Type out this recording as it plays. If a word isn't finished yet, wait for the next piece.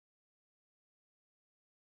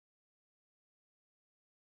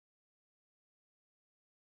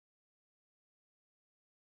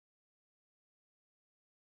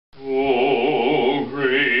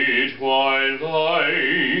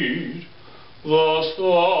The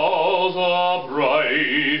stars are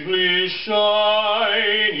brightly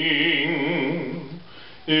shining.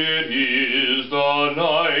 It is the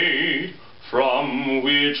night from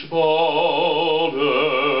which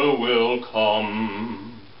Balder will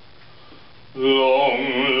come. Long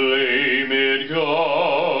lay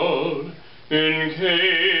Midgard in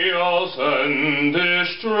chaos and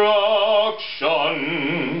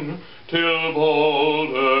destruction, till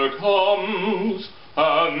Balder comes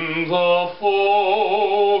and the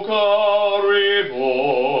folk are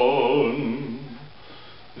reborn.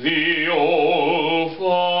 The old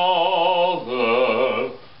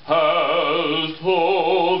father has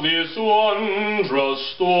told this wondrous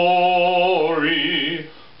story.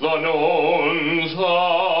 The Norns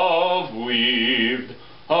have weaved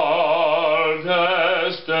our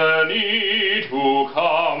destiny to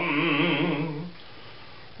come.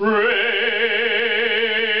 Raise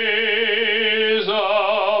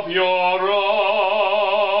up your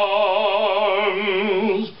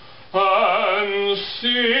arms and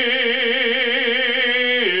see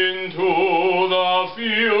into the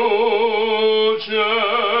future.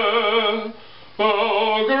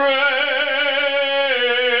 Oh, great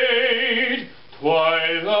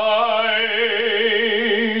twilight,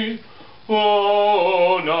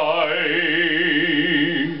 oh,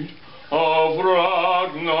 night of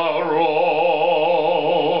Ragnarok.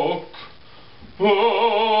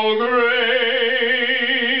 Oh,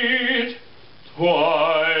 great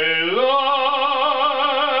twilight,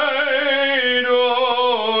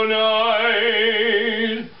 oh,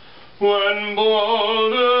 night, when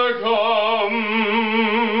Balder comes.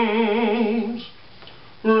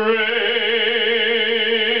 Raise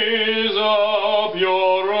up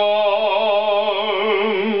your arms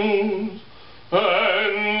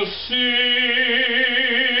and see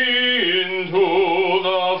into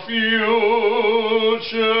the future.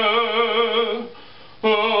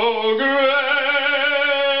 Oh, great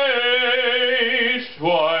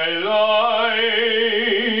twilight,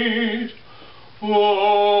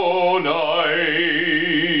 oh,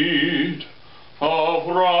 night of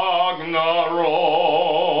Ragnarok.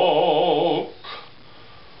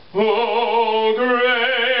 Oh,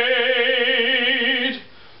 great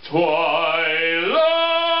twilight,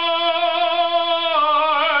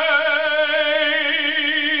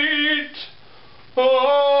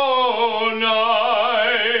 oh,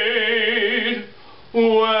 night,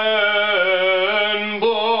 when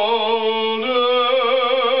Balder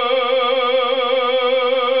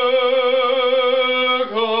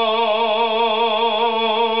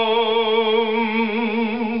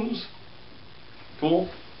comes. Cool?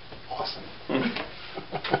 Awesome.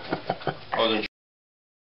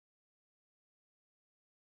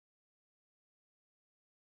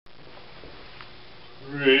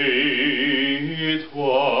 Great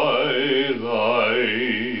twilight,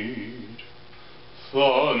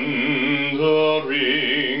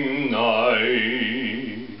 thundering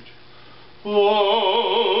night, Balder's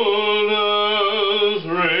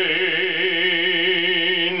reign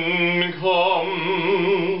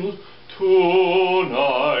comes tonight.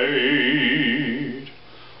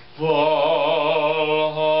 Valhalla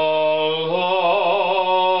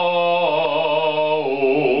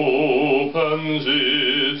opens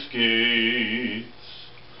its gates.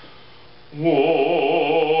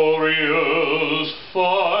 Warriors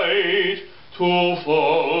fight to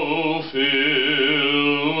fulfill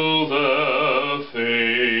their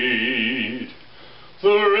fate.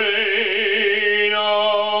 The reign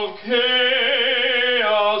of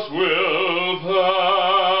chaos will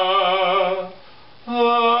pass.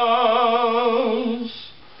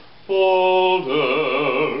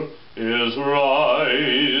 Balder is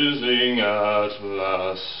rising at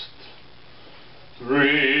last.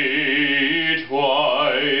 Great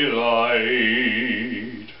twilight,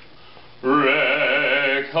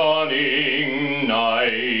 reckoning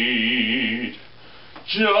night,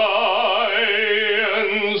 giants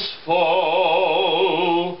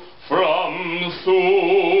fall from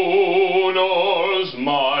Thunor's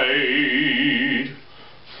might.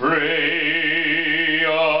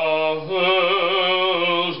 Freya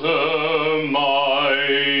hurls her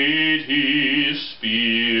mighty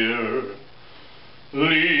spear,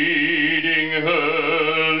 leading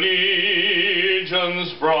her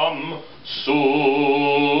legions from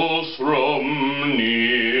Susrum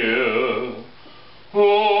near.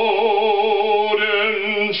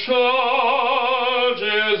 Odin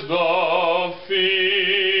charges the field.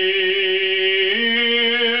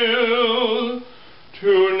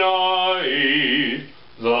 Tonight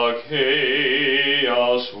the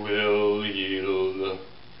chaos will yield.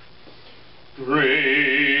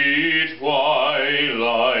 Great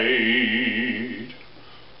twilight,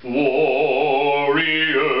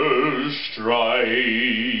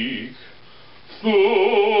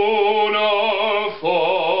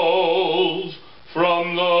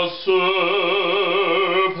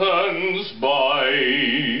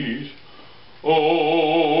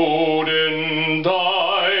 Odin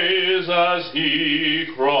dies as he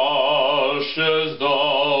crushes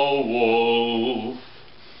the wolf.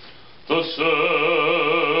 The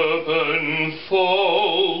serpent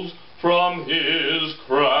falls from his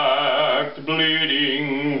cracked,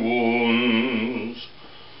 bleeding wounds.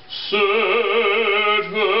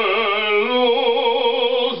 Saturn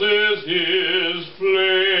loses his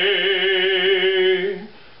flame.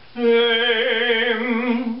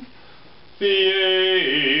 The